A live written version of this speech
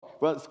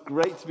Well, it's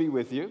great to be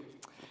with you.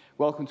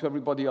 Welcome to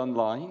everybody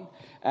online.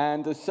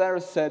 And as Sarah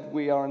said,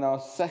 we are in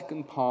our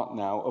second part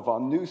now of our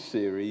new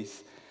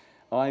series,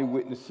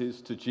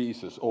 Eyewitnesses to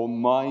Jesus, or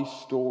My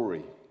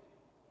Story.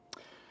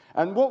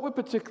 And what we're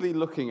particularly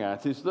looking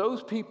at is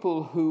those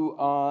people who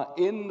are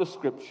in the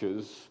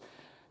scriptures,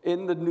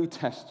 in the New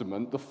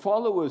Testament, the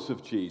followers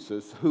of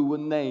Jesus who were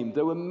named.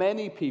 There were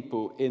many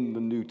people in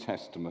the New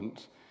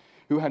Testament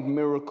who had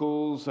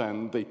miracles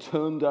and they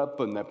turned up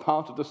and they're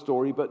part of the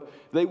story, but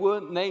they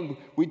weren't named.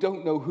 We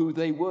don't know who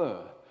they were.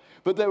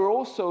 But there were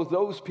also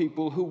those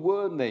people who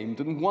were named.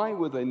 And why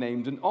were they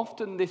named? And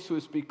often this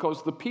was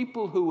because the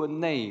people who were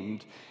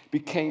named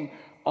became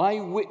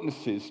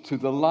eyewitnesses to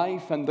the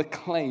life and the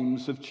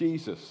claims of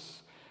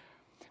Jesus.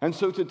 And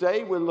so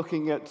today we're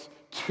looking at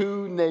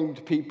two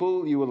named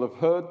people. You will have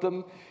heard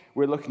them.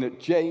 We're looking at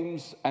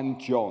James and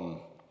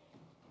John.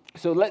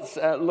 So let's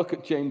look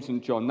at James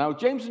and John. Now,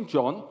 James and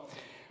John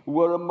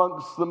were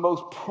amongst the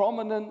most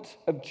prominent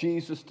of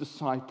Jesus'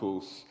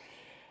 disciples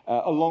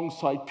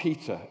alongside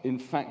Peter. In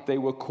fact, they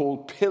were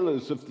called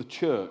pillars of the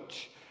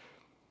church.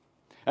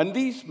 And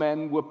these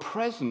men were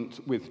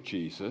present with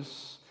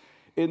Jesus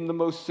in the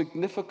most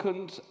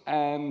significant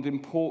and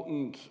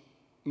important,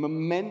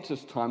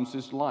 momentous times of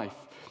his life.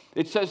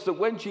 It says that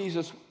when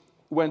Jesus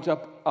went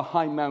up a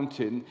high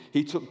mountain,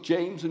 he took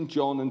James and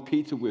John and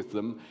Peter with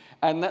them,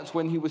 and that's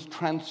when he was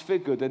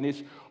transfigured, and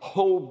his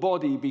whole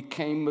body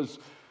became as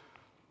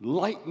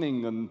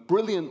lightning and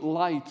brilliant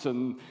light,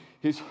 and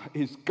his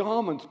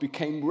garments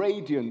became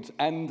radiant,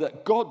 and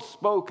God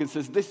spoke and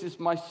says, "This is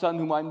my son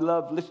whom I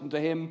love, listen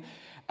to him."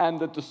 And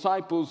the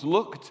disciples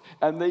looked,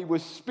 and they were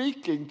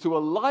speaking to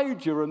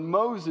Elijah and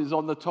Moses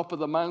on the top of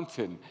the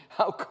mountain.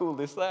 How cool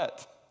is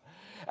that?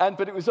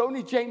 But it was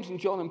only James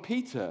and John and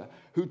Peter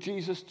who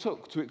Jesus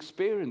took to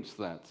experience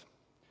that.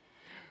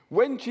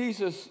 When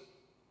Jesus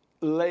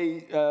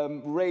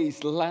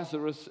raised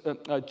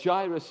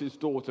Jairus'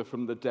 daughter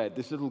from the dead,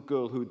 this little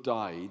girl who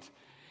died,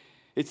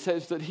 it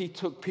says that he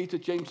took Peter,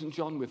 James, and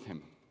John with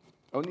him.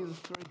 Only the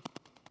three.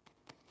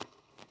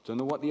 Don't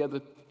know what the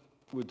others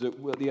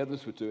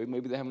were doing.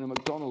 Maybe they're having a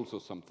McDonald's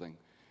or something,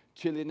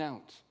 chilling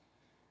out,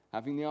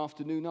 having the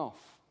afternoon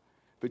off.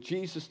 But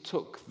Jesus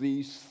took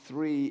these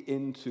three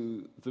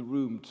into the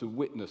room to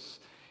witness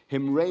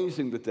him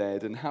raising the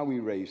dead and how he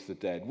raised the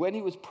dead. When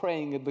he was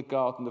praying in the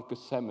Garden of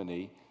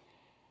Gethsemane,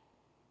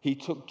 he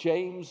took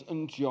James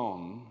and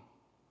John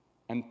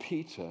and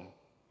Peter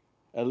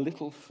a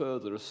little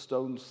further, a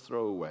stone's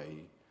throw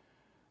away,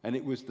 and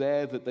it was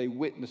there that they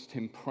witnessed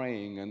him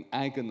praying and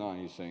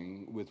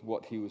agonizing with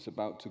what he was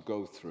about to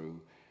go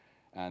through.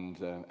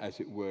 And as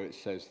it were, it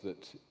says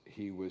that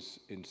he was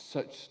in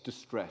such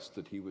distress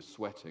that he was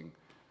sweating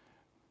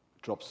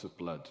drops of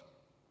blood.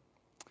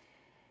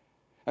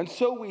 And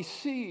so we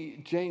see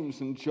James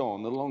and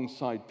John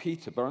alongside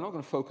Peter, but I'm not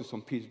going to focus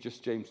on Peter,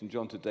 just James and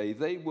John today.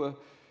 They were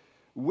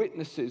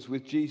witnesses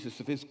with Jesus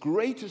of his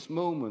greatest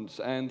moments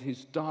and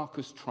his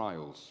darkest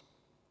trials.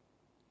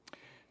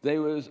 They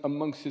were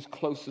amongst his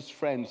closest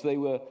friends. They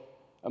were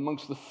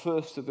amongst the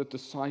first of the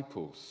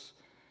disciples.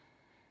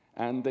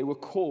 And they were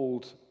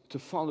called to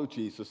follow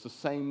Jesus the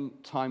same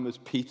time as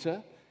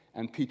Peter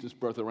and Peter's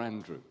brother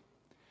Andrew.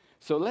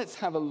 So let's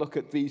have a look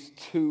at these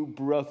two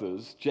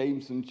brothers,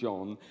 James and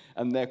John,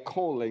 and their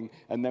calling,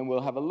 and then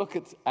we'll have a look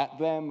at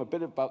them, a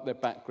bit about their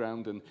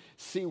background, and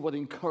see what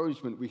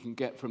encouragement we can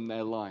get from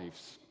their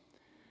lives.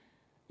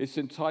 It's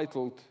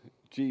entitled,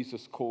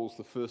 Jesus Calls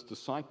the First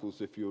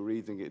Disciples, if you're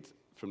reading it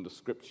from the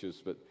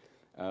scriptures, but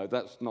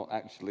that's not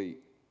actually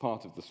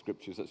part of the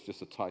scriptures. That's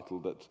just a title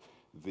that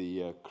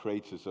the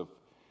creators of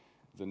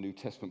the New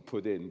Testament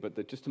put in, but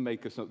just to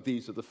make us know,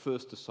 these are the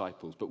first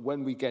disciples. But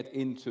when we get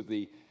into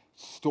the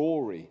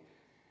story,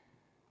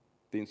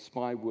 the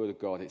inspired word of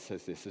God, it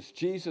says this: as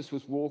Jesus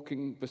was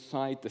walking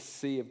beside the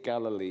Sea of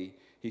Galilee,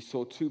 he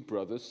saw two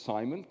brothers,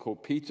 Simon,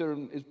 called Peter,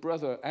 and his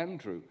brother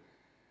Andrew,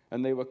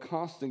 and they were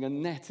casting a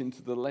net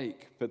into the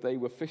lake, for they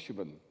were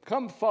fishermen.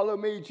 "Come, follow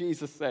me,"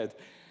 Jesus said,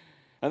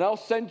 "and I'll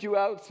send you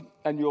out,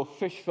 and you'll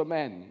fish for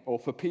men," or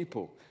for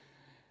people.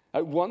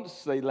 At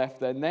once they left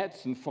their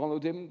nets and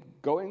followed him.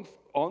 Going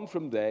on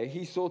from there,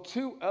 he saw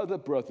two other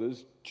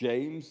brothers,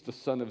 James, the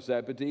son of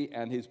Zebedee,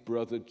 and his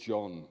brother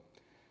John.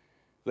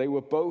 They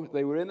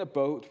were in a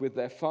boat with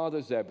their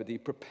father Zebedee,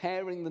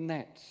 preparing the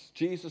nets.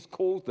 Jesus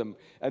called them,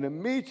 and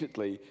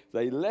immediately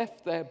they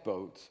left their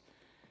boat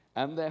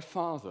and their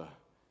father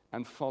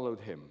and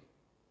followed him.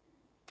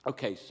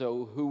 Okay,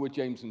 so who were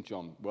James and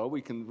John? Well,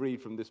 we can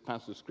read from this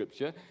passage of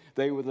Scripture.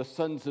 They were the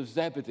sons of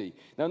Zebedee.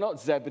 Now, not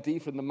Zebedee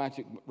from the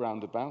Magic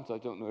Roundabout. I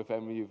don't know if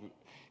any of you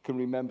can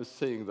remember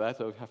seeing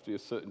that. I would have to be a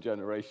certain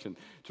generation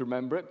to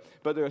remember it.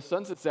 But they were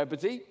sons of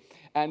Zebedee,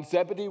 and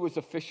Zebedee was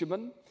a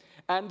fisherman.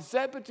 And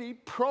Zebedee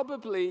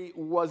probably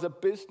was a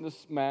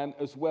businessman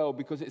as well,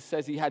 because it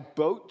says he had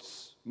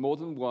boats, more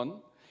than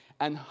one,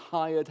 and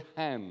hired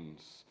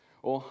hands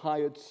or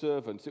hired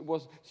servants.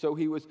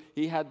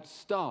 He had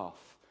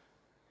staff.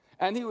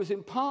 And he was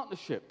in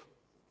partnership.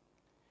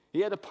 He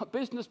had a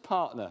business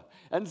partner.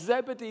 And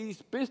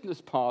Zebedee's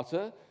business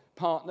partner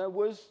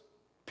was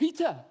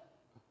Peter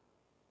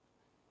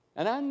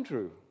and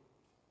Andrew.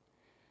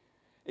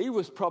 He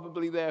was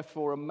probably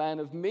therefore a man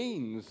of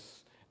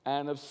means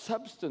and of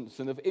substance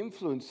and of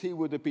influence. He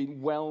would have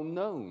been well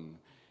known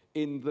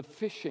in the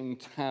fishing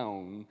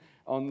town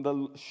on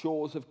the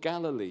shores of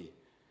Galilee.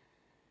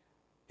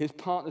 His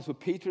partners were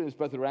Peter and his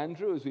brother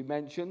Andrew, as we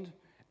mentioned,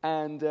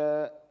 and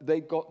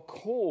they got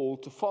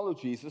called to follow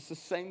Jesus the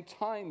same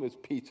time as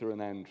Peter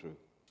and Andrew.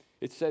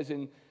 It says,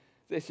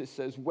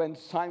 when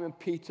Simon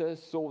Peter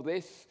saw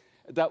this,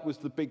 that was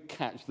the big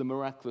catch, the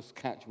miraculous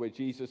catch, where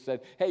Jesus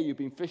said, hey, you've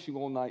been fishing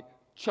all night,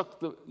 chuck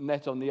the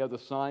net on the other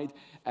side,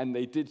 and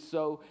they did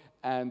so,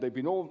 and they've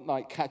been all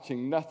night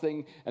catching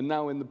nothing, and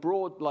now in the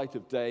broad light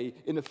of day,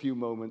 in a few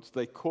moments,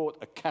 they caught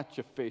a catch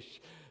of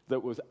fish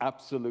that was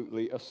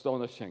absolutely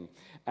astonishing.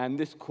 And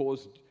this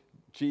caused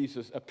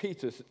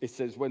Peter, it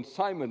says, when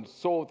Simon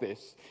saw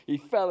this, he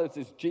fell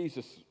at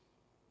Jesus'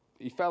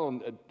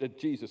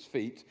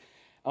 feet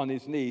on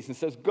his knees and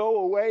says, go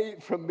away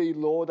from me,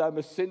 Lord, I'm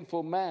a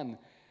sinful man.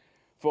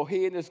 For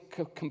he and his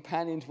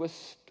companions were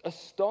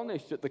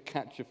astonished at the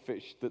catch of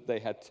fish that they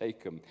had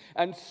taken.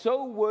 And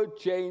so were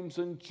James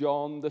and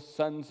John, the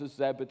sons of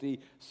Zebedee,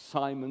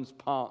 Simon's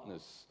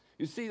partners.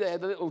 You see, they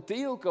had a little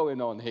deal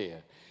going on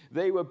here.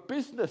 They were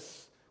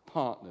business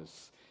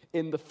partners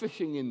in the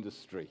fishing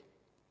industry.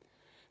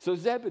 So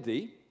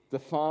Zebedee, the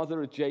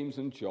father of James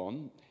and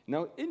John,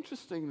 now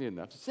interestingly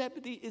enough,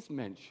 Zebedee is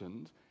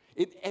mentioned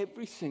in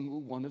every single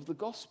one of the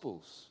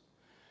Gospels.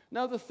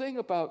 Now the thing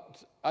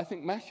about, I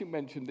think Matthew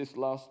mentioned this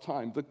last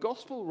time, the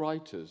Gospel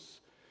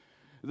writers,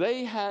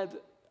 they had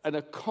an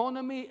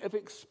economy of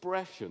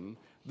expression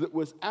that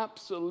was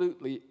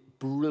absolutely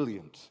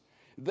brilliant.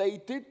 They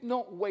did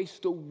not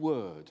waste a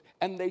word,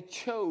 and they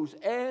chose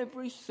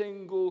every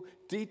single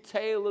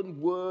detail and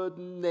word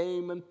and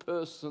name and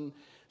person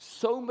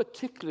so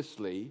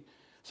meticulously.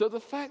 So the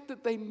fact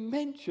that they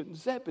mention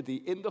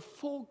Zebedee in the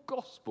four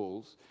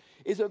Gospels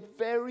is a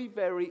very,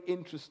 very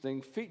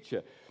interesting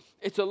feature.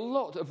 It's a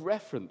lot of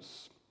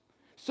reference.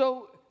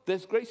 So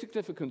there's great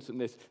significance in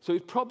this. So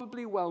he's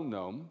probably well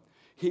known.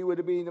 He would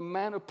have been a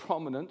man of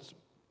prominence,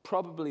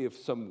 probably of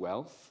some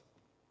wealth.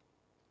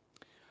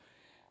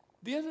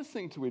 The other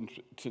thing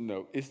to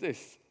note is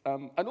this,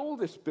 and all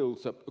this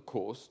builds up, of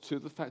course, to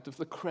the fact of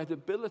the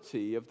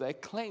credibility of their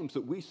claims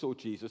that we saw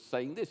Jesus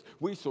saying this,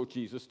 we saw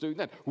Jesus doing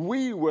that.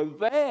 We were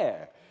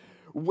there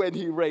when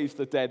he raised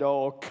the dead.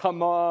 Oh,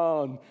 come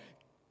on.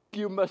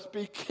 You must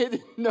be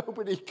kidding.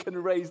 Nobody can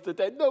raise the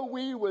dead. No,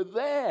 we were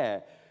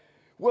there.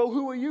 Well,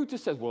 who are you to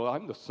say? Well,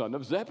 I'm the son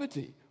of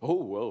Zebedee. Oh,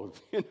 well,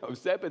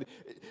 Zebedee.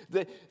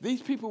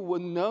 These people were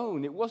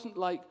known. It wasn't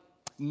like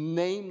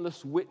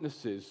nameless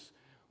witnesses.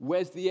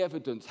 Where's the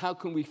evidence? How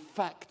can we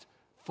fact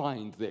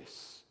find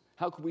this?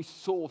 How can we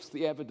source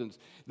the evidence?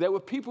 There were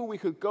people we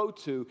could go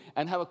to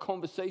and have a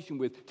conversation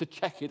with to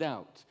check it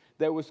out.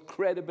 There was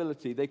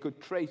credibility. They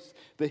could trace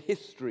the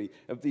history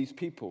of these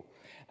people.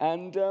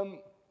 And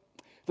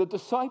the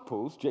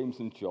disciples, James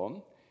and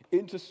John,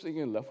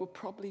 interestingly enough, were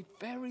probably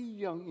very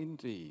young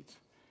indeed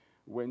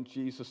when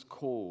Jesus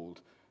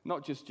called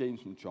not just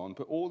James and John,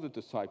 but all the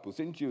disciples.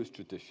 In Jewish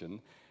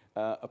tradition,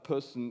 a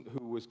person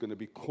who was going to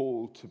be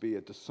called to be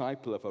a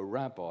disciple of a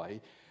rabbi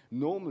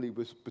normally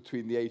was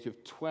between the age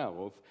of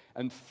 12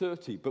 and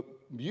 30, but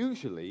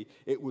usually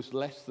it was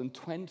less than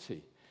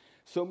 20.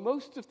 So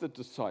most of the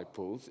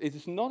disciples, it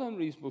is not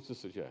unreasonable to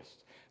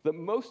suggest that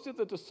most of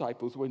the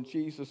disciples, when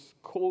Jesus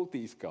called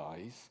these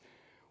guys,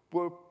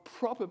 were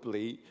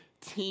probably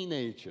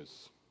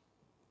teenagers,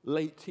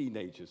 late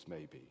teenagers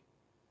maybe.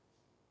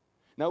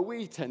 Now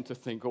we tend to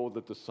think all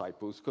the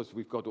disciples, because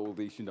we've got all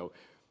these,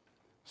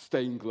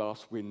 stained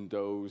glass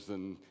windows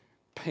and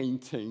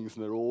paintings,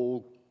 and they're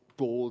all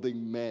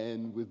balding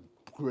men with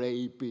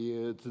grey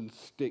beards and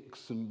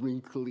sticks and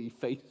wrinkly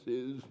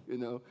faces,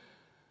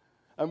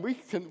 And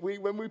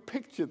when we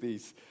picture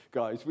these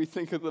guys, we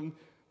think of them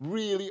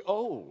really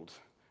old.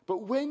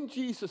 But when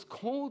Jesus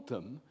called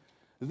them,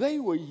 they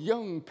were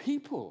young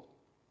people.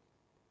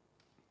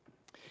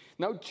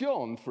 Now,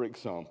 John, for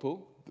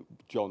example,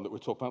 John that we're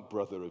talking about,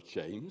 brother of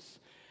James,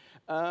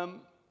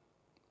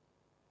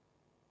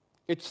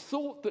 it's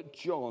thought that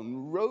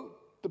John wrote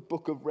the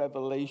book of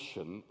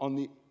Revelation on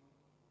the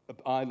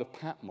Isle of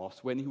Patmos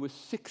when he was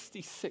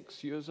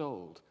 66 years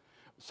old.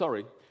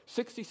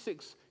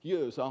 66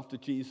 years after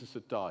Jesus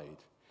had died.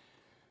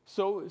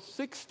 So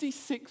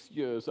 66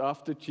 years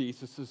after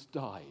Jesus has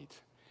died.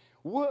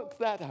 Work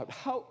that out.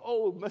 How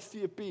old must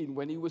he have been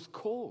when he was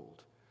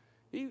called?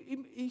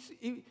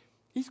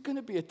 He's going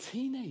to be a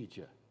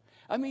teenager.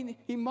 I mean,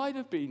 he might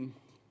have been.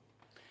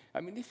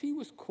 If he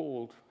was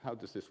called, how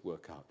does this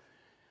work out?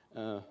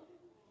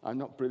 I'm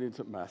not brilliant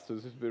at maths, so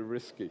this is a bit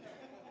risky.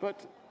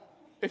 But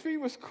if he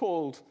was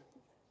called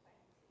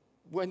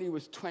when he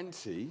was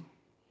 20,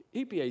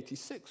 he'd be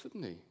 86,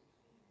 wouldn't he?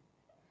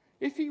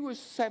 If he was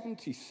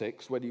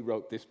 76 when he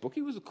wrote this book,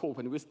 he was called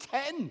when he was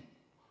 10.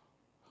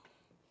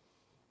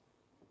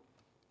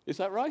 Is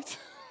that right?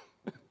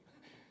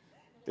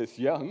 It's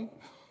young.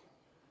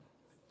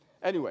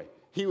 Anyway,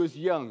 he was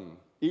young.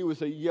 He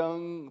was a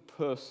young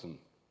person.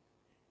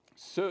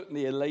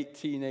 Certainly a late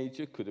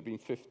teenager, could have been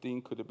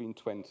 15, could have been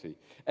 20.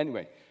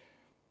 Anyway,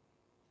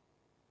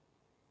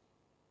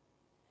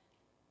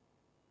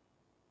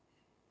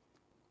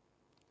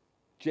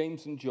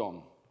 James and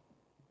John,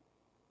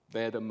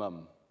 they had a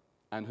mum,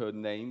 and her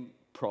name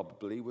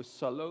probably was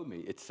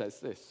Salome. It says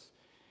this: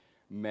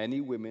 many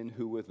women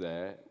who were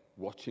there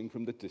watching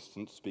from the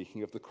distance,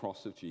 speaking of the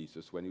cross of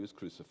Jesus when he was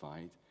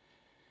crucified,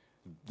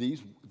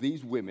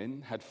 these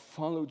women had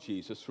followed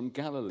Jesus from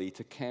Galilee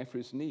to care for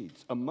his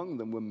needs. Among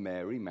them were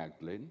Mary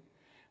Magdalene,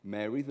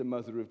 Mary the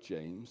mother of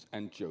James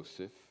and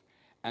Joseph,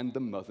 and the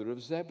mother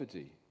of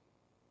Zebedee.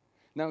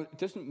 Now, it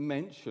doesn't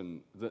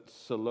mention that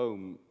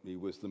Salome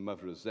was the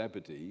mother of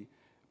Zebedee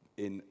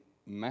in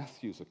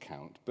Matthew's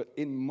account, but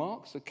in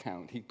Mark's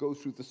account, he goes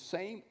through the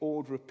same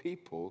order of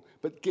people,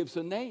 but gives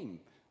a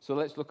name. So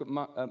let's look at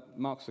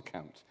Mark's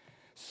account.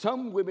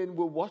 Some women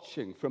were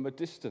watching from a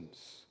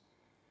distance.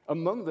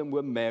 Among them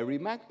were Mary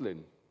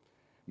Magdalene,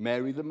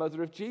 Mary the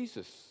mother of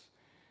Jesus,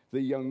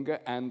 the younger,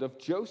 and of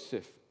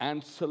Joseph,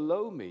 and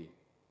Salome.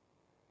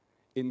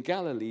 In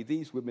Galilee,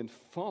 these women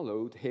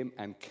followed him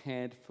and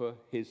cared for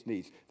his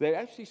needs. They're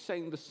actually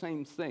saying the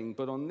same thing,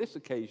 but on this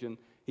occasion,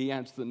 he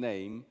adds the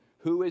name.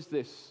 Who is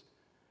this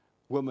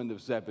woman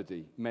of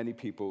Zebedee? Many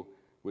people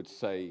would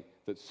say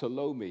that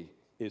Salome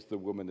is the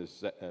woman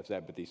of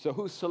Zebedee. So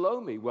who's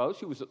Salome? Well,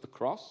 she was at the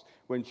cross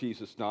when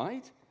Jesus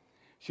died.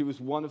 She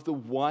was one of the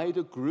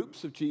wider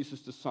groups of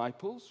Jesus'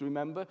 disciples.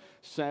 Remember,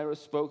 Sarah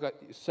spoke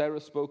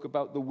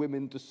about the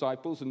women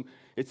disciples, and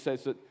it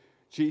says that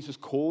Jesus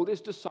called his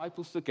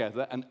disciples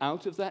together, and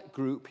out of that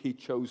group, he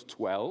chose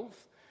 12.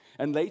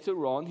 And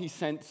later on, he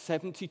sent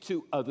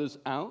 72 others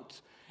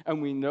out.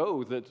 And we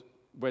know that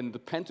when the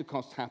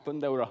Pentecost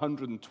happened, there were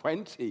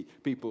 120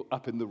 people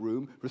up in the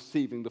room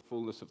receiving the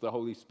fullness of the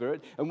Holy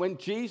Spirit. And when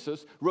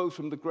Jesus rose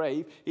from the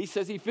grave, he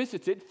says he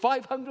visited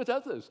 500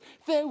 others.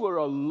 There were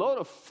a lot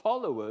of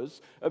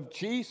followers of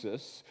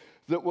Jesus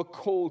that were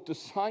called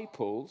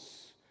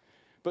disciples.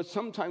 But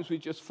sometimes we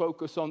just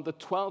focus on the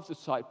 12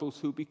 disciples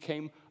who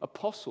became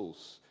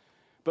apostles.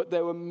 But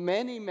there were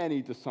many,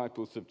 many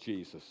disciples of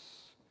Jesus.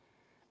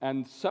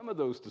 And some of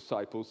those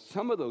disciples,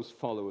 some of those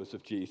followers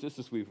of Jesus,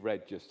 as we've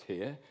read just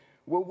here,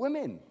 were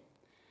women.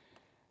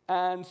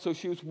 And so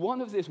she was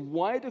one of this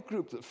wider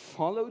group that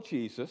followed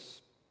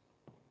Jesus.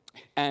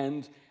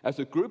 And as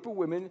a group of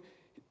women,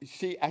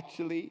 she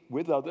actually,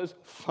 with others,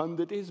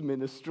 funded his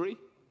ministry.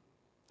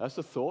 That's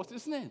a thought,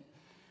 isn't it?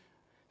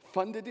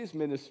 Funded his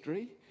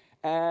ministry.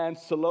 And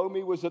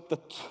Salome was at the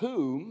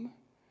tomb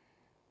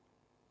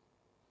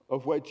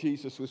of where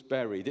Jesus was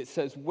buried. It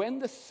says, when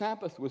the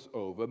Sabbath was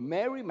over,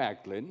 Mary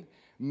Magdalene,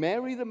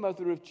 Mary the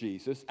mother of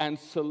Jesus, and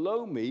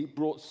Salome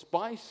brought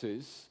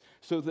spices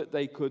so that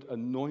they could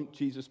anoint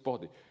Jesus'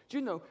 body. Do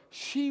you know,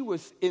 she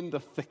was in the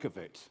thick of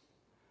it.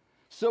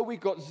 So we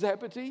got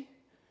Zebedee,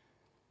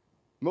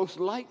 most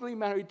likely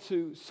married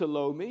to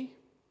Salome,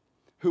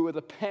 who were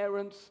the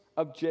parents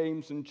of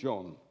James and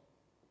John.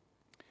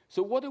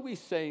 So what are we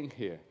saying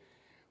here?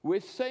 We're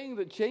saying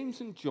that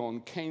James and John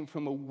came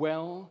from a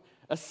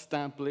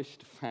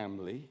well-established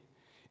family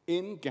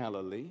in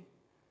Galilee.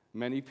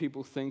 Many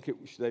people think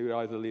they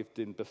either lived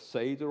in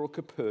Bethsaida or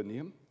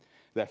Capernaum.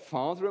 Their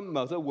father and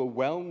mother were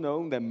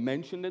well-known. They're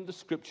mentioned in the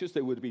scriptures.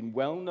 They would have been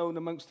well-known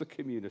amongst the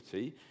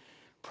community,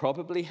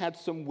 probably had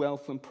some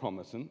wealth and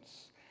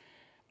prominence.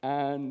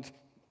 And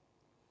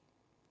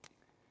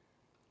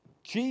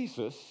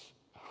Jesus,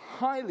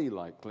 highly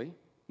likely,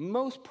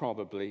 most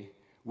probably,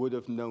 would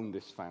have known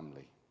this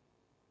family.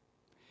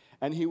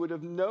 And he would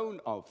have known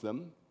of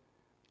them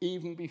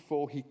even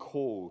before he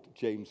called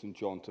James and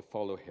John to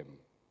follow him.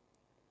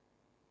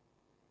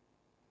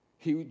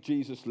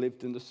 Jesus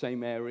lived in the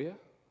same area.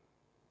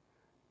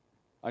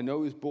 I know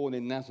he was born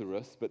in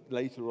Nazareth, but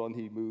later on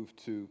he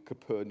moved to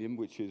Capernaum,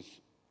 which is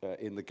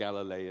in the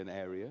Galilean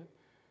area.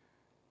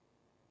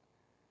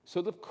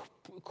 So the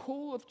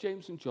call of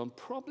James and John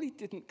probably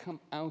didn't come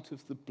out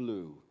of the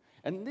blue.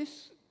 And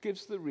this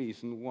gives the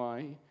reason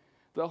why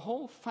the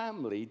whole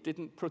family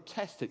didn't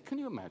protest it. Can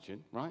you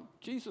imagine, right?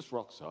 Jesus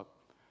rocks up.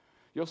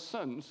 Your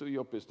sons, who are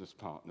your business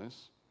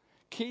partners,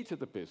 key to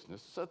the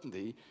business,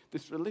 suddenly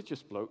this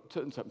religious bloke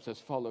turns up and says,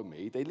 follow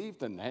me. They leave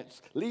the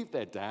nets, leave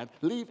their dad,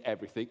 leave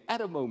everything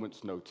at a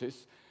moment's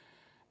notice.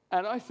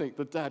 And I think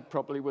the dad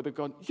probably would have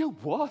gone, you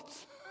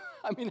what?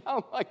 I mean, how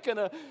am I going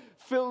to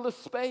fill the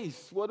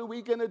space? What are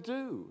we going to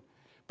do?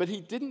 But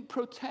he didn't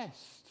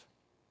protest.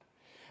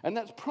 And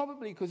that's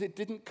probably because it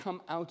didn't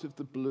come out of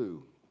the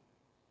blue.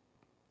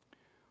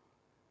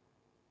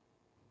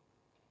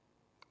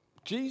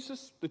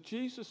 The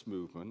Jesus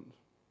movement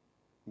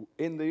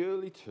in the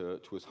early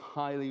church was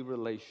highly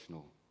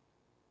relational.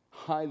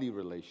 Highly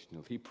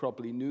relational. He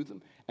probably knew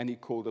them, and he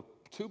called up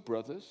two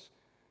brothers,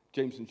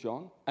 James and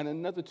John, and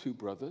another two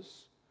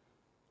brothers,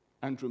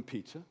 Andrew and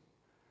Peter.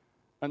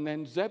 And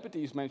then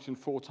Zebedee is mentioned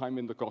 4 times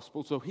in the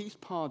gospel, so he's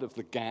part of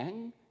the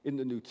gang in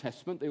the New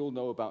Testament. They all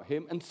know about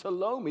him. And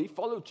Salome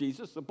followed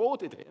Jesus,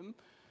 supported him,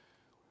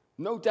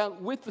 no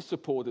doubt with the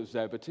support of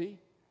Zebedee.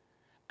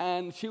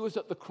 And she was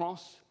at the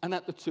cross and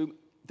at the tomb.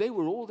 they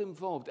were all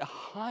involved, a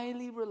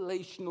highly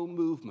relational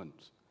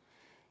movement.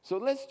 So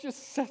let's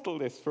just settle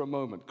this for a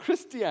moment.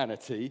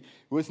 Christianity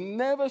was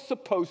never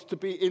supposed to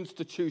be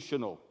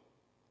institutional.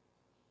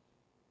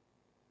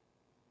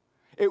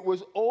 It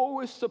was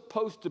always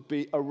supposed to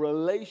be a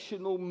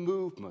relational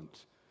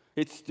movement.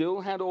 It still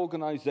had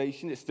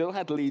organization. It still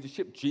had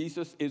leadership.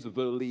 Jesus is the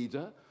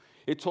leader.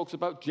 It talks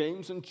about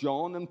James and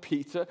John and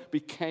Peter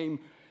became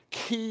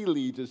key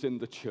leaders in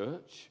the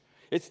church.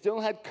 It still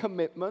had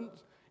commitment.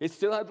 It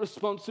still had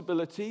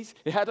responsibilities.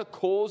 It had a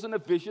cause and a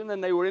vision,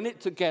 and they were in it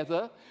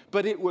together.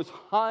 But it was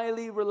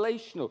highly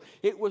relational.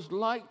 It was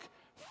like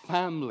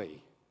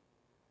family.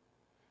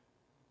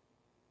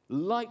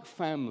 Like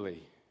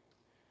family.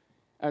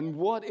 And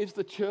what is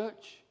the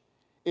church?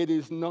 It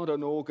is not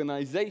an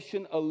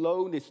organization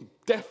alone. It's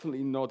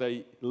definitely not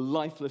a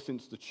lifeless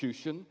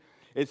institution.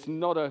 It's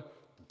not a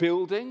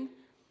building.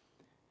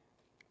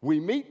 We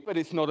meet, but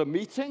it's not a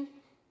meeting.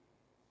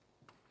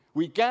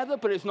 We gather,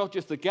 but it's not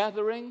just a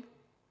gathering.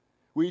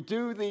 We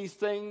do these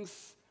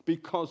things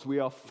because we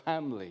are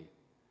family.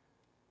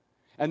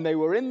 And they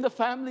were in the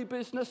family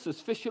business as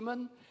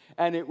fishermen,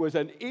 and it was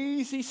an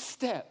easy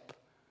step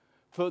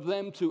for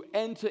them to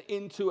enter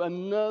into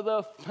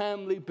another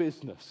family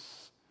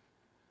business,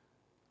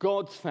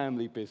 God's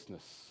family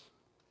business,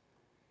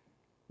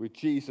 with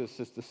Jesus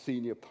as the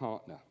senior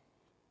partner.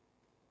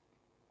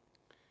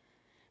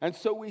 And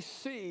so we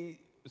see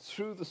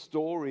through the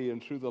story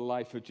and through the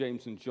life of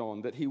James and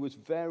John that he was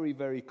very,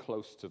 very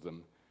close to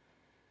them.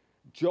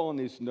 John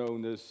is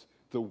known as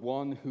the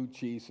one who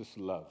Jesus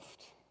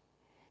loved.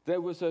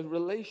 There was a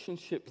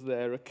relationship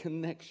there, a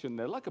connection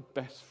there, like a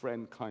best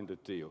friend kind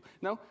of deal.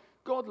 Now,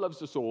 God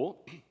loves us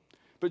all,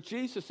 but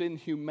Jesus in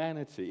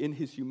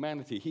his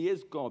humanity, he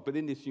is God, but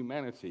in his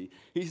humanity,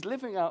 he's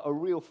living out a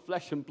real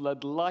flesh and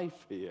blood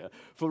life here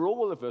for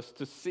all of us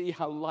to see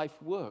how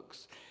life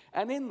works.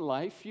 And in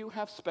life, you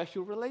have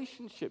special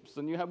relationships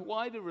and you have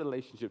wider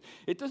relationships.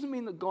 It doesn't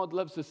mean that God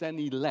loves us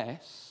any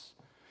less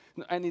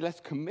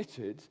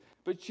committed,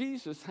 but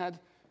Jesus had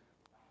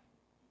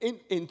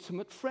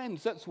intimate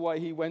friends. That's why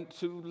he went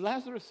to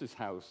Lazarus'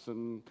 house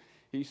and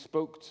he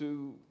spoke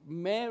to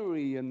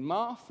Mary and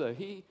Martha.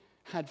 He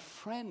had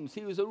friends.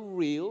 He was a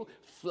real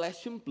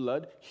flesh and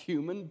blood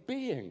human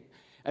being.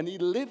 And he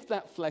lived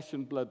that flesh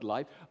and blood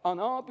life on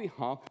our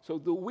behalf so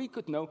that we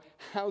could know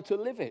how to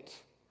live it,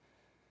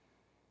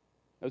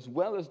 as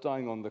well as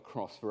dying on the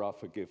cross for our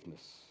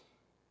forgiveness.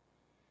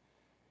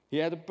 He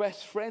had a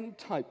best friend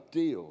type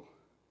deal.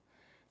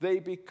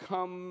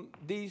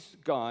 These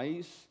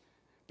guys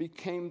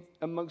became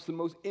amongst the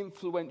most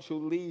influential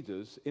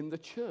leaders in the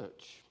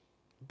church.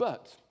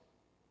 But,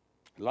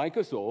 like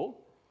us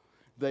all,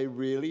 they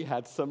really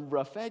had some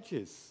rough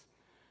edges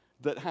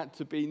that had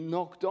to be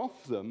knocked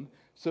off them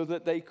so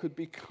that they could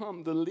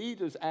become the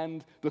leaders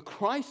and the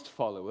Christ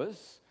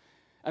followers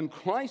and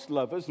Christ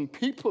lovers and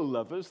people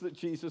lovers that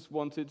Jesus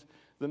wanted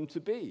them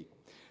to be.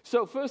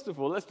 So first of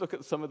all, let's look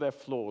at some of their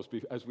flaws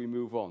as we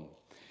move on.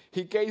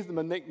 He gave them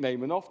a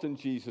nickname, and often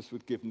Jesus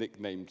would give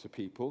nicknames to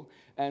people,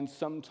 and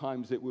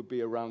sometimes it would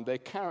be around their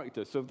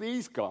character. So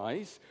these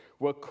guys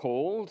were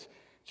called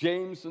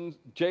James,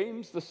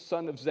 the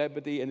son of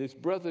Zebedee, and his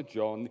brother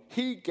John.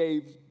 He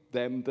gave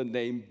them the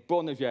name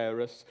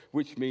Boanerges,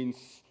 which means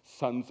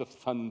sons of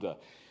thunder.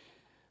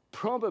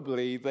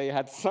 Probably they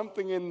had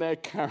something in their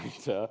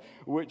character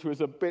which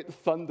was a bit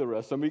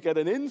thunderous. And we get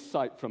an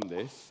insight from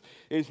this,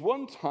 is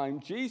one time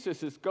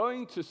Jesus is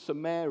going to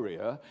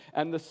Samaria,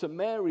 and the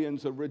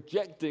Samaritans are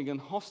rejecting and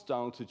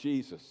hostile to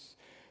Jesus.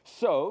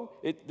 So,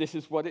 this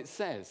is what it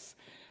says.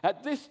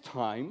 At this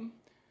time,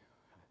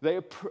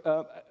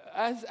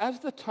 as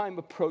the time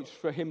approached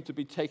for him to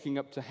be taken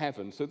up to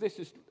heaven, so this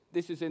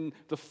is in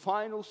the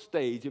final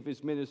stage of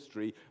his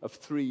ministry of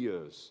 3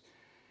 years.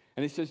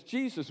 And it says,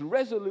 Jesus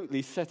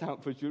resolutely set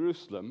out for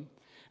Jerusalem,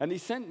 and he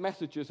sent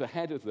messengers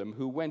ahead of them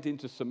who went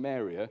into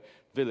Samaria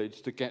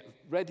village to get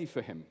ready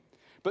for him.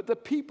 But the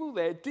people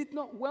there did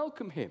not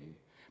welcome him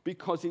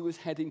because he was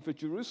heading for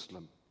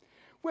Jerusalem.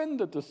 When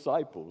the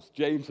disciples,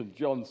 James and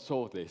John,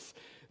 saw this,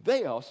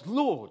 they asked,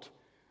 Lord,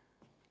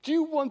 do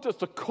you want us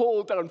to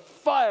call down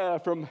fire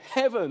from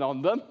heaven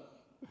on them?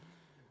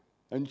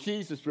 And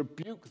Jesus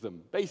rebuked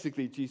them.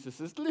 Basically, Jesus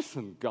says,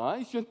 listen,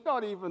 guys, you're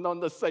not even on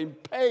the same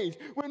page.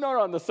 We're not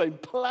on the same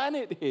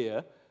planet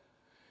here.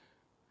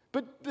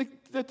 But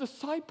the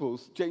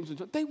disciples, James and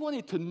John, they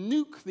wanted to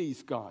nuke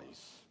these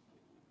guys.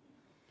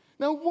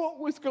 Now, what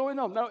was going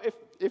on? Now,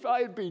 if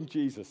I had been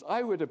Jesus,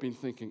 I would have been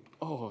thinking,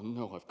 oh,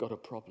 no, I've got a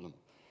problem.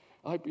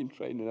 I've been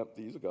training up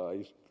these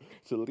guys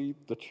to lead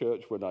the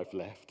church when I've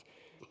left.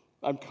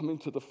 I'm coming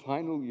to the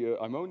final year.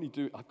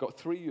 I've got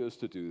 3 years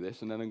to do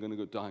this, and then I'm going to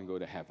go die and go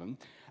to heaven.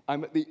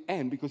 I'm at the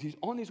end because he's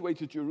on his way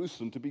to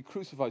Jerusalem to be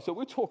crucified. So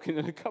we're talking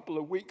in a couple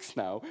of weeks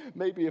now,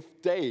 maybe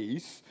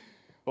days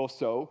or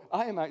so.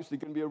 I am actually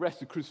going to be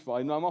arrested,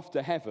 crucified, and I'm off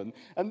to heaven.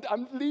 And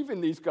I'm leaving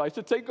these guys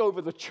to take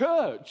over the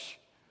church.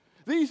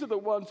 These are the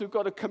ones who've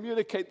got to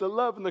communicate the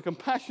love and the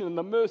compassion and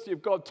the mercy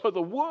of God to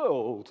the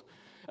world.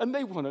 And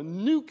they want to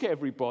nuke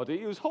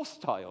everybody who's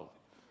hostile.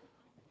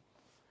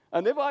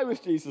 And if I was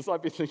Jesus,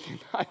 I'd be thinking,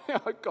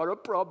 I've got a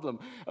problem.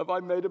 Have I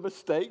made a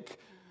mistake?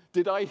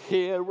 Did I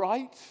hear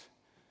right?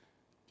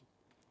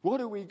 What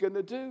are we going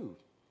to do?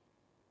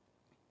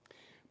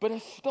 But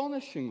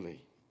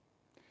astonishingly,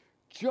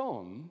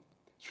 John,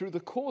 through the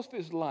course of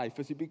his life,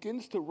 as he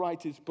begins to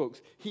write his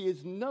books, he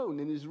is known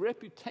in his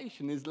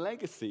reputation, his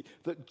legacy,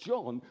 that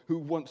John, who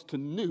wants to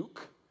nuke,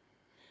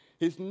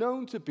 is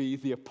known to be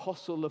the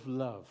apostle of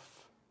love.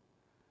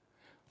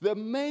 The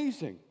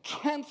amazing,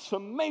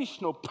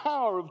 transformational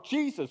power of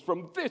Jesus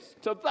from this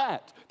to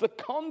that, the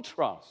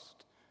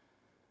contrast.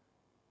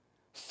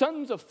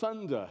 Sons of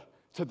thunder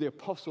to the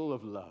apostle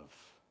of love.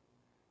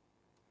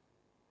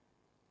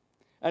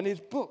 And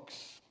his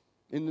books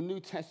in the New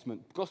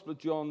Testament, Gospel of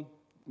John,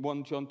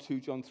 1 John, 2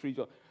 John, 3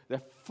 John,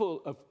 they're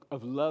full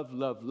of love,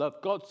 love, love.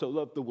 God so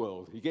loved the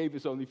world. He gave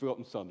his only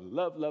begotten Son.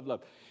 Love, love,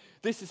 love.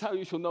 This is how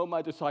you shall know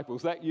my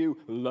disciples, that you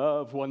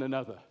love one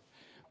another.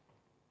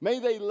 May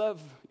they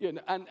love,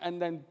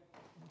 and then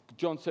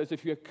John says,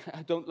 if you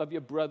don't love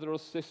your brother or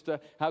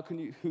sister,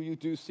 who you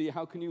do see,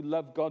 how can you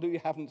love God who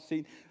you haven't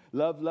seen?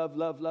 Love, love,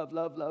 love, love,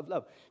 love, love,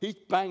 love. He's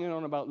banging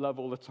on about love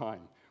all the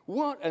time.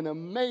 What an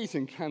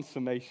amazing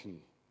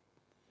transformation.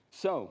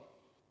 So,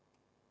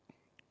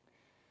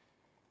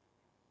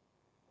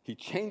 he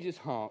changes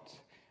heart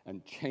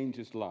and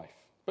changes life.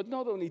 But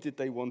not only did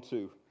they want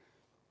to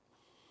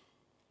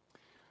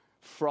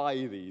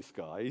fry these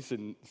guys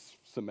in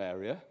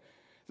Samaria,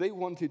 they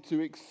wanted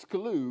to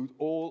exclude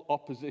all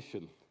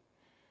opposition.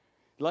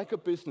 Like a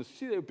business,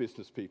 see, they were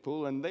business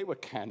people, and they were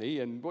canny,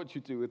 and what do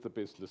you do with the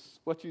business?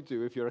 What do you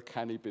do if you're a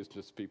canny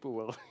business people?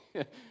 Well,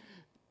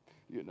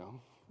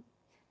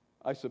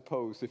 I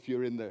suppose if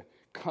you're in the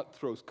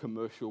cutthroat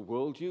commercial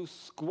world, you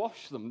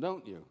squash them,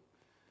 don't you?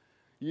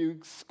 You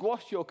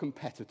squash your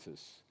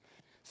competitors.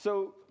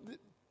 So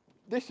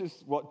this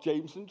is what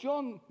James and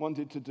John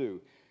wanted to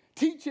do.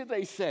 Teacher,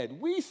 they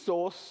said, we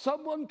saw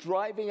someone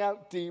driving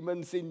out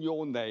demons in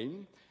your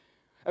name,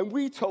 and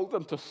we told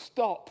them to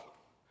stop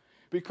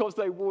because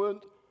they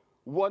weren't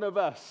one of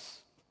us.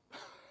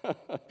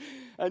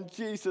 And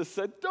Jesus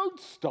said, don't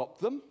stop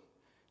them.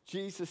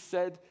 Jesus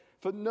said,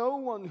 for no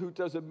one who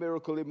does a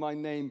miracle in my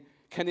name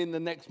can in the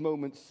next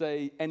moment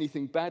say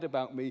anything bad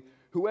about me.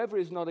 Whoever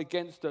is not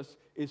against us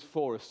is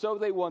for us. So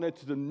they wanted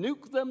to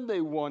nuke them.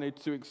 They wanted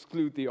to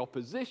exclude the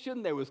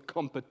opposition. There was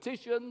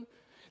competition.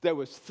 There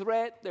was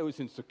threat, there was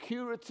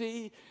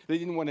insecurity. They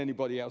didn't want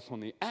anybody else on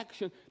the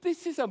action.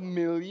 This is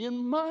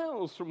 1,000,000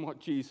 miles from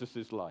what Jesus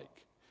is like.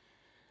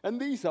 And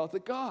these are the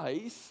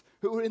guys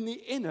who are in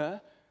the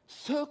inner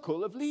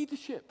circle of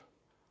leadership.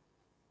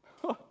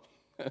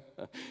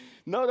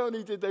 Not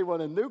only did they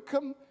want to nuke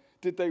them,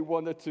 did they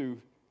want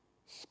to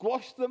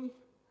squash them,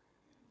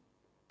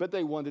 but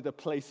they wanted a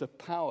place of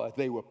power.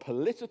 They were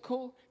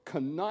political,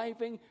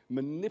 conniving,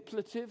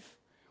 manipulative,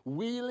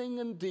 wheeling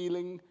and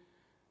dealing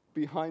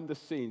behind the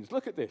scenes.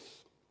 Look at this.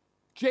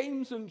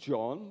 James and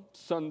John,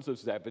 sons of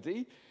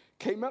Zebedee,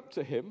 came up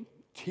to him.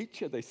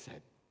 Teacher, they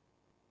said,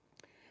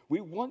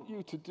 we want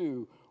you to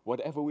do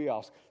whatever we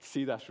ask.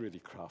 See, that's really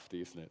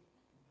crafty, isn't it?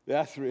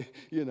 That's really,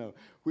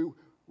 will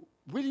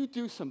you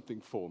do something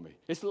for me?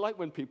 It's like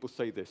when people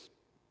say this.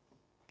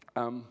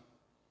 Are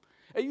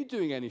you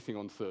doing anything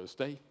on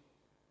Thursday?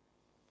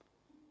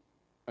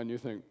 And you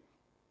think,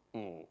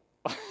 oh,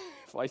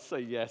 if I say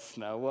yes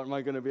now, what am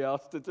I going to be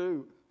asked to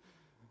do?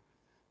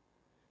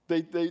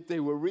 They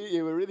were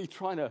really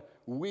trying to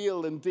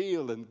wheel and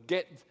deal and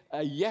get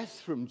a yes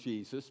from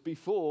Jesus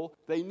before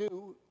he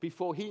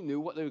knew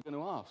what they were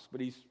going to ask.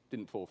 But he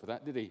didn't fall for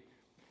that, did he?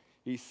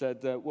 He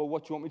said, well,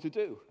 what do you want me to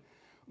do?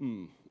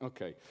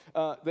 Okay.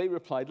 They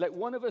replied, let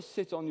one of us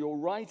sit on your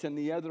right and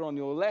the other on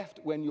your left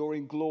when you're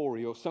in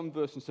glory. Or some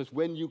version says,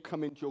 when you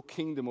come into your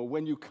kingdom, or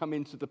when you come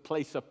into the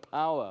place of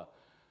power.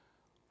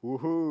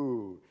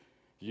 Woohoo!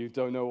 You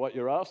don't know what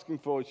you're asking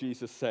for,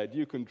 Jesus said.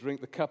 You can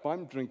drink the cup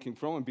I'm drinking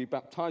from and be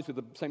baptized with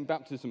the same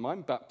baptism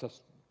I'm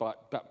baptized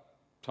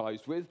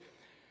with.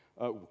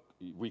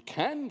 We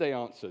can, they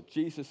answered.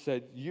 Jesus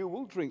said, you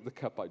will drink the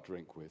cup I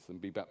drink with and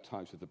be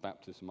baptized with the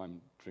baptism I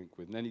drink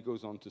with. And then he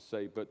goes on to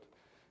say, but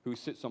who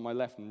sits on my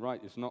left and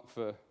right is not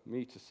for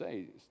me to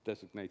say. It's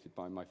designated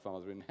by my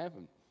Father in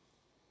heaven.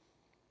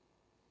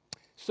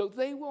 So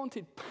they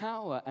wanted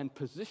power and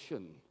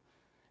position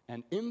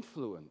and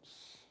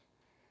influence.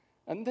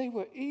 And they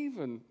were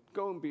even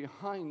going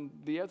behind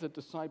the other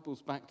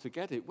disciples back to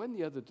get it. When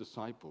the other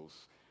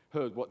disciples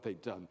heard what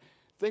they'd done,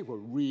 they were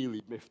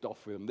really miffed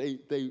off with them.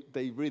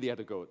 They really had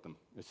a go at them.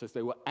 It says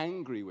they were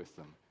angry with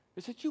them.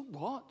 They said, you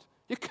what?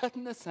 You're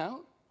cutting us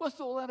out? What's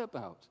all that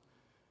about?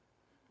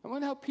 I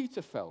wonder how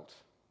Peter felt.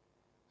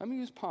 I mean,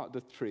 he was part of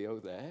the trio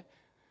there,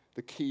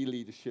 the key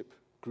leadership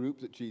group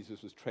that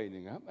Jesus was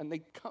training up, and they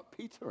cut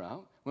Peter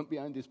out, went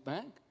behind his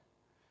back.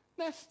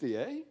 Nasty,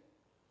 eh?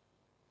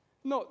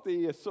 Not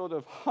the sort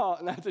of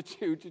heart and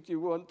attitude that you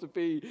want to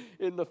be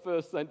in the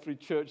first century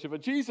church of a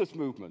Jesus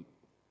movement.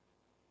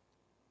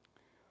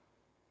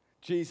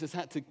 Jesus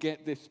had to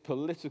get this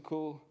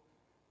political,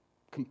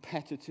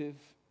 competitive,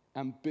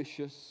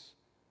 ambitious,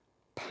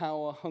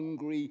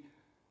 power-hungry,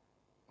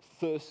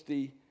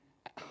 thirsty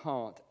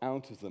heart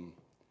out of them.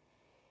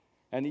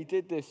 And he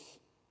did this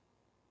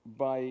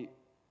by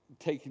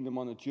taking them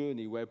on a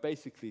journey where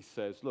basically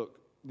says, look,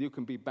 you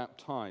can be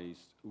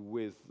baptized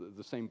with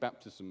the same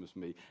baptism as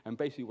me. And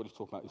basically what he's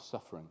talking about is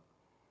suffering.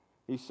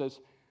 He says,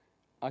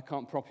 I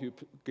can't promise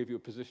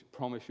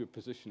you a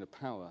position of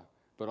power,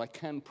 but I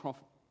can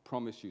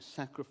promise you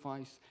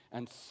sacrifice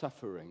and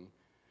suffering,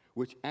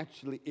 which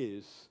actually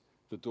is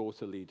the door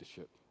to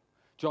leadership.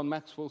 John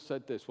Maxwell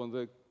said this, one of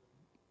the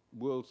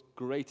world's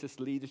greatest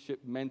leadership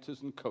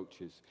mentors and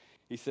coaches.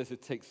 He says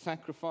it takes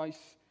sacrifice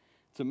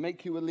to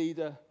make you a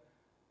leader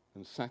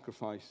and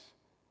sacrifice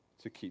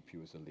to keep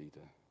you as a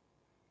leader.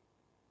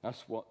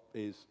 That's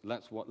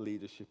what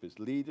leadership is.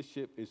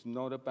 Leadership is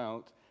not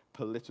about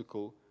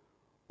political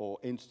or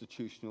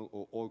institutional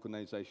or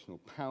organizational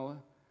power.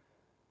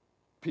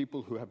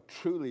 People who have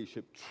true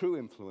leadership, true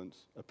influence,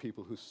 are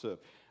people who serve.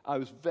 I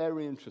was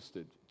very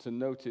interested to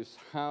notice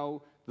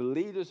how the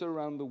leaders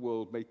around the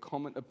world made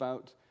comment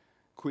about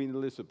Queen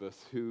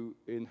Elizabeth, who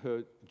in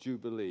her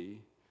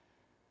Jubilee,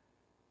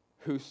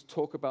 who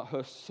talk about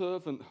her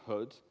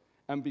servanthood,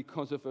 and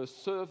because of her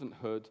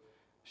servanthood,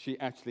 she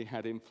actually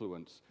had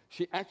influence.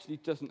 She actually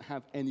doesn't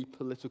have any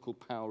political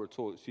power at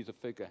all. She's a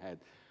figurehead.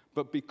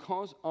 But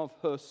because of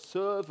her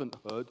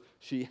servanthood,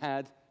 she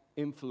had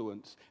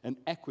influence and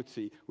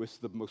equity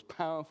with the most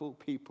powerful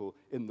people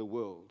in the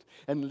world.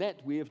 And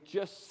yet we have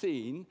just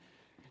seen,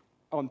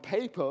 on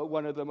paper,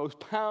 one of the most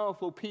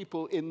powerful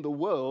people in the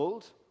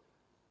world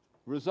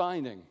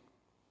resigning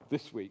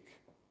this week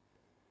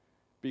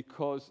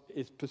because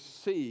it's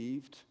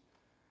perceived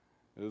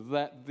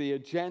that the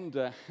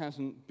agenda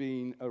hasn't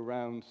been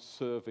around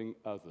serving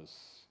others,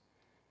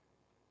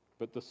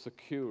 but the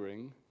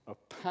securing of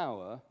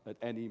power at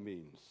any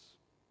means.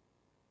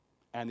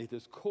 And it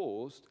has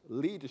caused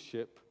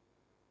leadership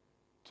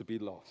to be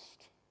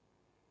lost.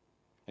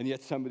 And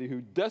yet somebody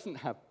who doesn't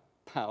have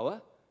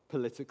power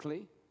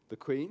politically, the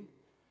Queen,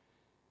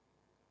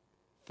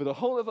 for the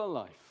whole of her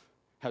life,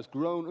 has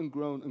grown and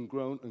grown and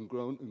grown and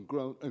grown and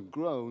grown and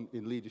grown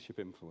in leadership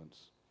influence.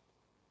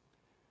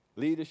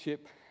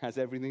 Leadership has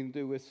everything to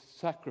do with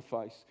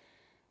sacrifice,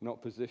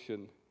 not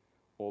position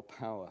or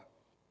power.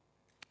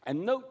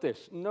 And note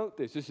this,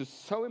 this is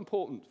so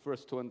important for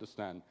us to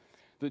understand,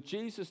 that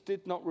Jesus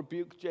did not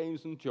rebuke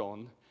James and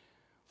John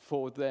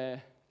for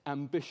their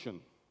ambition.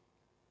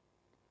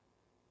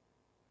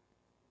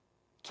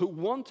 To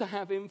want to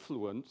have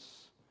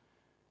influence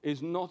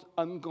is not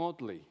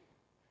ungodly.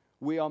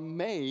 We are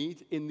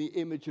made in the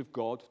image of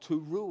God to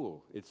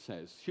rule, it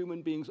says.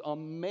 Human beings are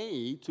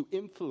made to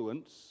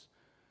influence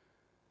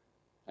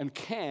and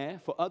care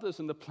for others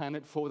on the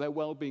planet for their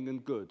well-being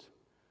and good.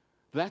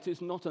 That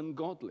is not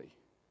ungodly.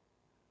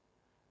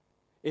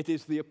 It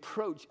is the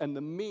approach and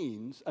the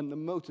means and the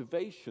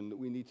motivation that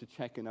we need to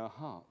check in our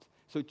heart.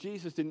 So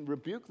Jesus didn't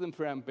rebuke them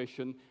for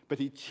ambition, but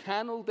he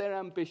channeled their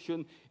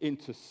ambition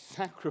into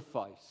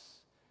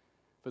sacrifice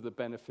for the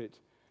benefit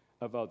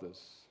of others.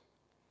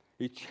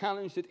 He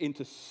challenged it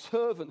into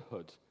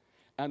servanthood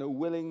and a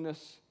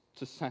willingness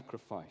to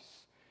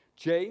sacrifice.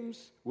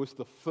 James was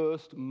the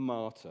first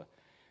martyr.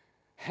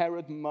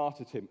 Herod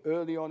martyred him.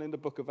 Early on in the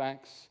book of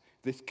Acts,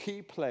 this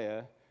key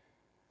player,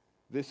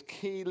 this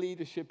key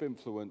leadership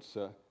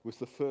influencer, was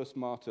the first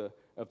martyr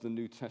of the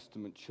New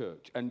Testament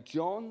church. And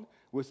John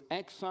was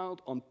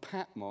exiled on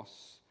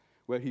Patmos,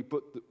 where he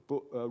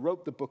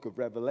wrote the book of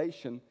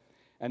Revelation.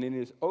 And in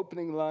his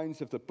opening lines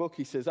of the book,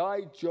 he says,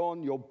 I,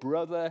 John, your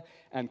brother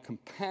and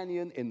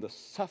companion in the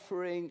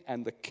suffering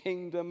and the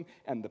kingdom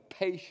and the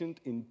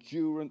patient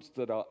endurance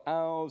that are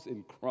ours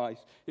in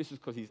Christ. This is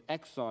because he's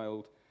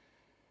exiled.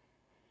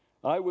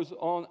 I was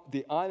on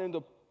the island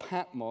of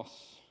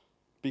Patmos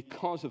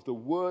because of the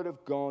word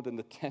of God and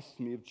the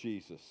testimony of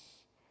Jesus.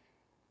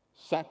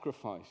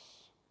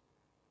 Sacrifice.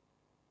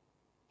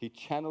 He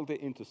channeled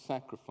it into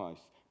sacrifice,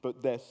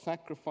 but their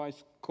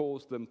sacrifice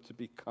caused them to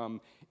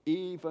become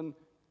even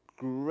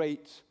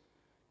great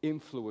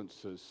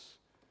influencers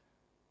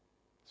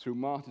through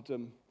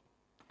martyrdom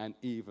and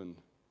even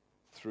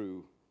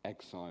through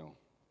exile.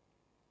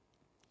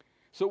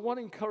 So what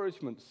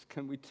encouragements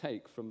can we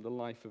take from the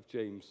life of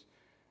James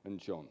and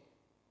John?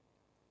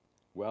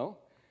 Well,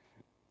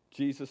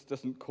 Jesus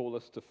doesn't call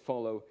us to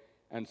follow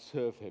and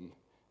serve him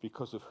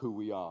because of who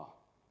we are.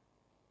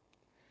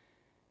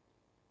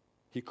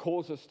 He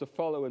calls us to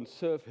follow and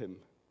serve him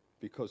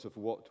because of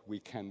what we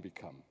can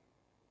become.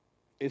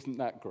 Isn't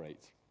that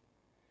great?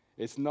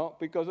 It's not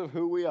because of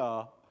who we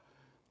are,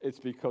 it's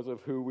because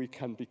of who we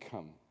can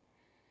become.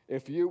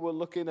 If you were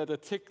looking at a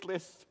tick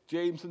list,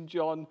 James and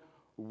John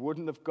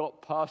wouldn't have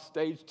got past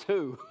stage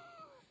 2.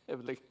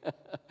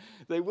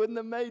 They wouldn't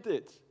have made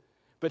it.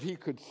 But he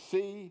could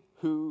see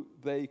who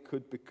they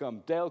could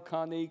become. Dale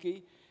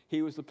Carnegie,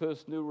 he was the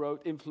person who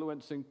wrote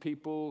Influencing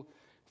People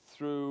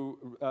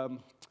through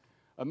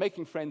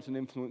Making Friends and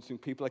Influencing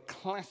People, a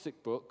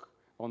classic book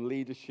on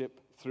leadership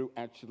through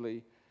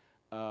actually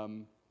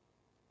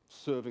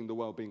serving the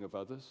well-being of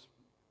others.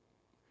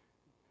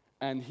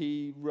 And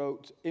he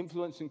wrote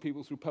Influencing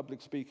People Through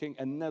Public Speaking,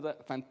 another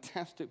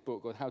fantastic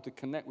book on how to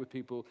connect with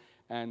people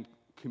and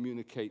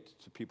communicate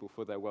to people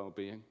for their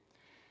well-being.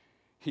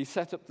 He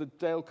set up the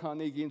Dale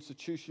Carnegie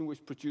Institution,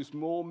 which produced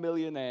more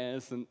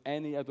millionaires than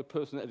any other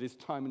person at his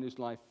time in his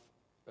life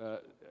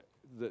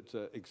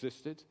that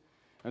existed.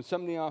 And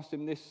somebody asked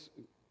him this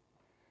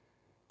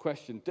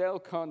question: Dale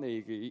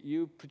Carnegie,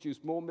 you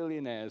produced more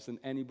millionaires than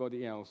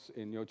anybody else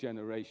in your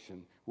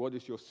generation. What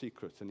is your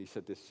secret? And he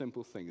said this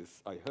simple thing.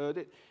 I heard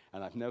it,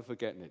 and I've never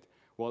forgotten it.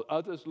 While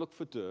others look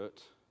for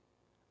dirt,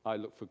 I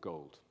look for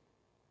gold.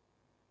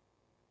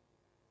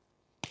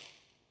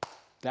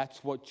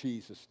 That's what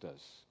Jesus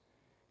does.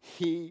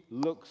 He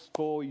looks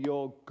for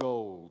your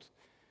gold,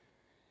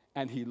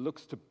 and he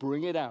looks to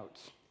bring it out.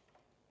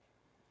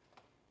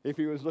 If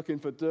he was looking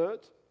for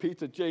dirt,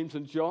 Peter, James,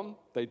 and John,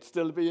 they'd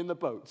still be in the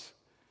boat.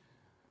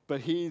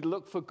 But he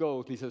looked for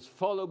gold. He says,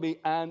 follow me,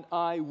 and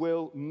I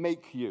will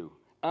make you.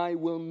 I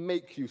will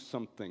make you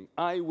something.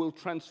 I will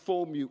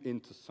transform you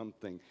into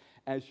something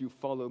as you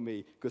follow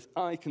me, because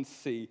I can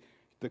see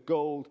the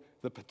gold,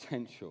 the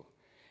potential.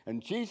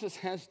 And Jesus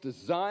has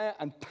desire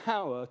and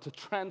power to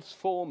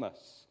transform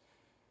us.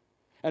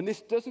 And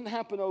this doesn't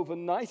happen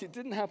overnight. It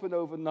didn't happen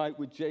overnight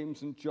with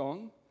James and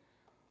John.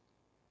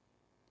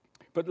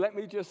 But let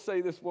me just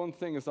say this one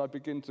thing as I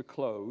begin to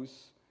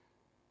close.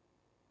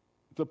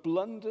 The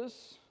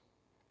blunders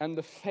and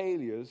the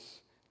failures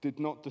did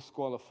not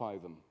disqualify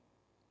them.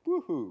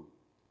 Woohoo!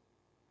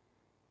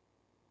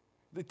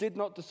 They did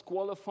not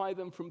disqualify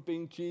them from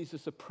being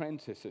Jesus'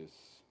 apprentices.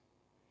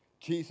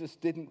 Jesus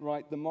didn't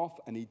write them off,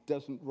 and he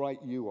doesn't write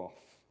you off.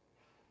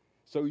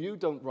 So you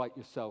don't write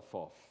yourself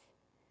off.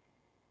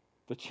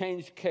 The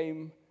change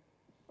came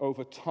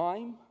over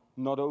time,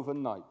 not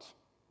overnight.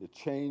 The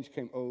change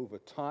came over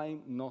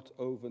time, not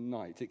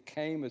overnight. It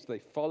came as they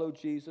followed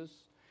Jesus.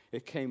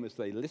 It came as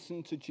they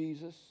listened to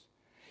Jesus.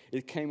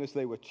 It came as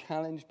they were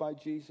challenged by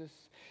Jesus.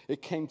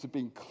 It came to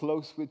being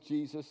close with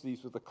Jesus.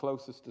 These were the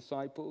closest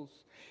disciples.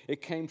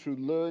 It came through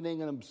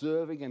learning and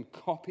observing and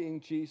copying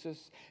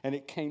Jesus. And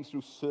it came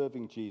through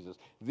serving Jesus.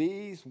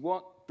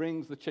 What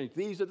brings the change?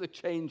 These are the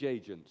change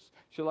agents.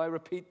 Shall I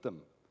repeat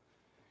them?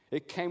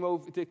 It came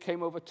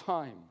over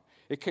time.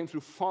 It came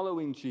through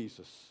following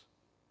Jesus.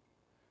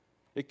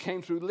 It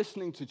came through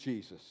listening to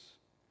Jesus.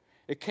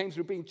 It came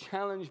through being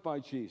challenged by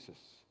Jesus.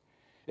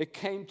 It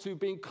came to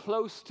being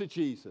close to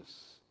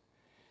Jesus.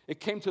 It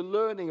came to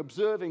learning,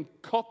 observing,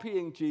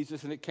 copying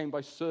Jesus, and it came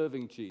by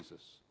serving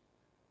Jesus.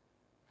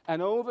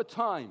 And over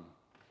time,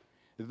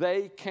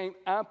 they came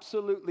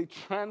absolutely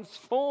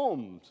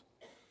transformed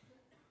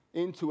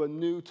into a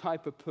new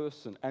type of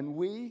person. And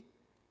we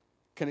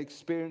can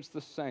experience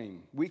the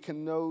same. We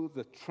can know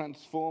the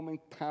transforming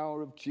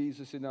power of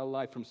Jesus in our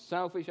life, from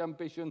selfish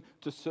ambition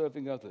to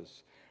serving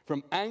others,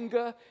 from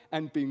anger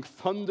and being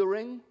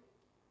thundering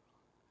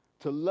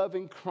to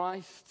loving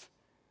Christ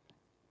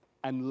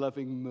and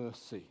loving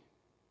mercy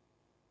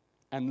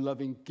and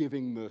loving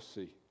giving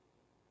mercy.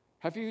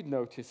 Have you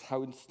noticed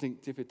how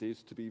instinctive it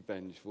is to be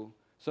vengeful?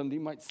 Somebody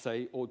might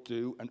say or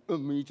do and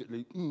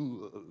immediately,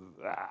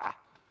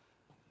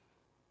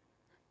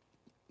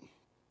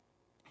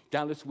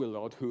 Dallas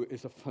Willard, who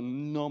is a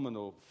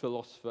phenomenal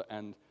philosopher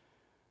and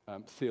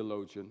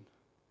theologian,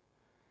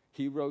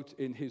 he wrote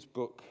in his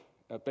book,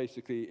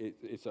 basically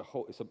it's a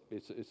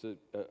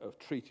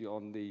treatise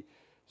on the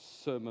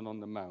Sermon on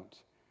the Mount,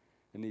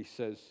 and he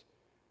says,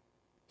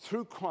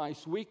 through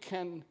Christ we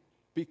can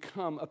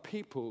become a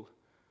people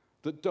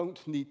that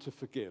don't need to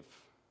forgive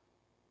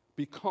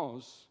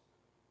because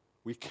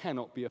we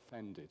cannot be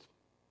offended.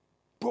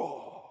 Do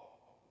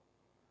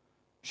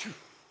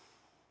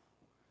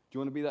you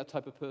want to be that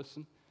type of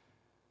person?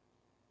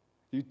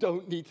 You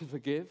don't need to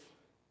forgive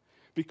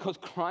because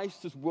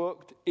Christ has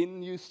worked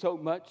in you so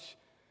much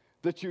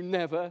that you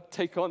never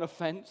take on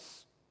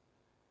offense.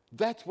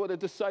 That's what a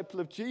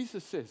disciple of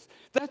Jesus is.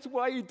 That's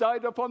why he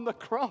died upon the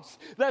cross.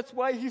 That's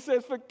why he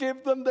says,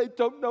 forgive them, they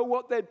don't know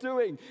what they're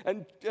doing.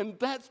 And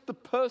that's the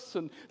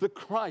person that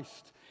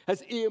Christ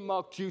has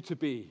earmarked you to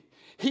be.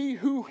 He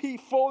who he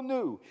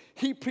foreknew,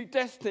 he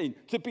predestined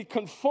to be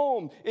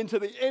conformed into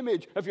the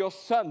image of your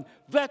Son.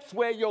 That's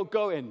where you're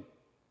going.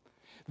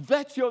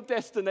 That's your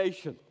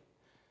destination.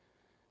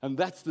 And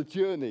that's the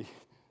journey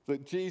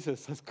that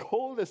Jesus has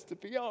called us to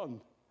be on,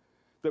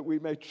 that we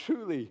may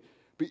truly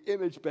be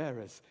image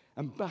bearers,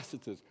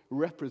 ambassadors,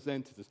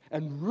 representatives,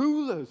 and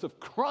rulers of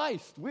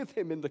Christ with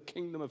him in the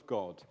kingdom of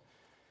God.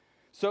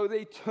 So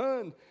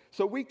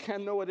we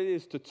can know what it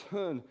is to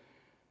turn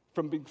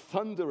from being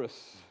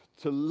thunderous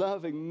to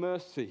loving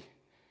mercy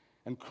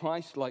and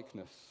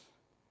Christ-likeness.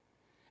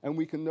 And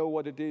we can know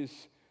what it is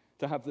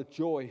to have the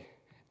joy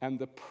and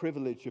the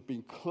privilege of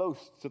being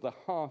close to the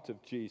heart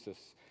of Jesus.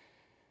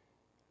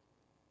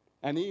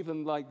 And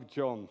even like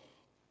John,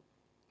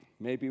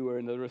 maybe we're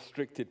in a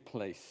restricted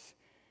place,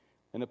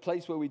 in a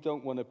place where we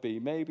don't want to be.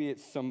 Maybe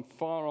it's some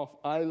far-off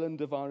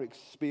island of our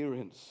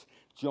experience.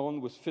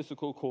 John was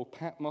physical, called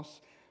Patmos,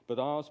 but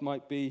ours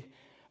might be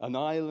an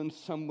island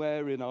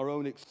somewhere in our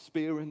own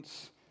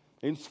experience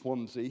in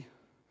Swansea,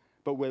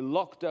 but we're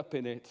locked up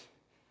in it.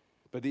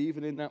 But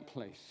even in that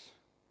place,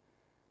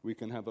 we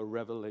can have a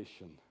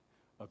revelation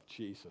of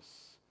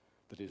Jesus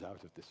that is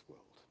out of this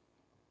world.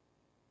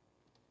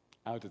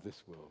 Out of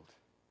this world.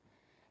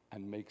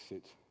 And makes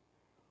it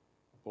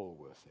all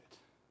worth it.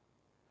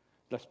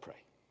 Let's pray.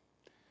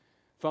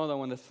 Father, I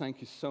want to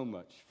thank you so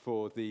much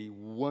for the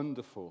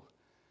wonderful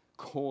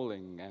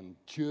calling and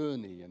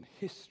journey and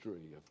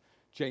history of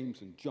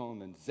James and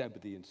John and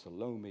Zebedee and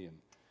Salome and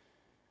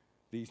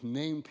these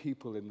named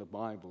people in the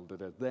Bible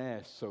that are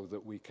there so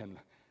that we can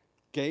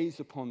gaze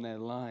upon their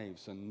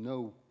lives and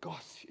know,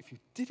 gosh, if you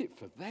did it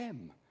for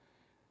them,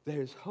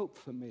 there is hope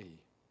for me.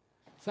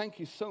 Thank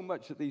you so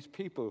much that these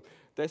people,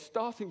 their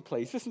starting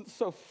place isn't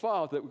so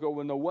far that we go,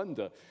 well, no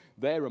wonder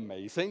they're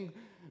amazing.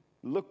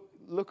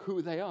 Look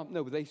who they are.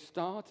 No, they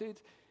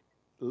started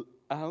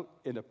out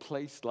in a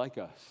place like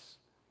us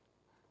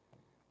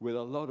with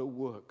a lot of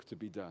work to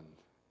be done.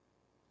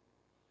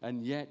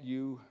 And yet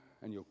you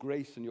and your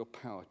grace and your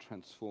power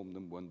transformed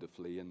them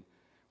wonderfully. And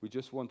we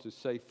just want to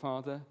say,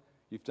 Father,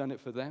 you've done it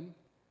for them.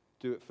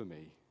 Do it for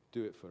me.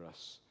 Do it for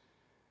us.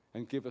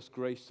 And give us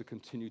grace to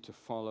continue to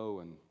follow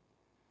and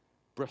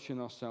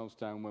brushing ourselves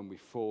down when we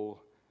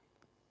fall.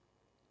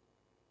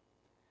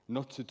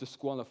 Not to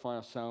disqualify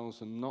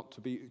ourselves and not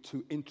to be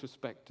too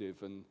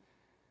introspective, and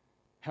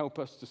help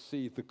us to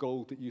see the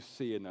gold that you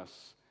see in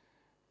us,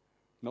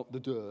 not the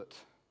dirt.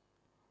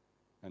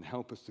 And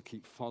help us to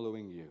keep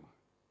following you,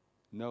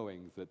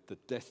 knowing that the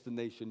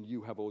destination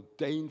you have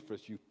ordained for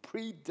us, you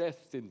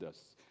predestined us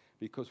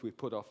because we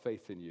put our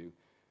faith in you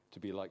to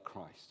be like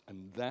Christ.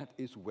 And that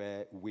is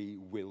where we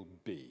will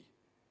be.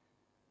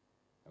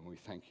 And we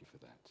thank you for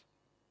that.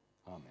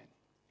 Amen.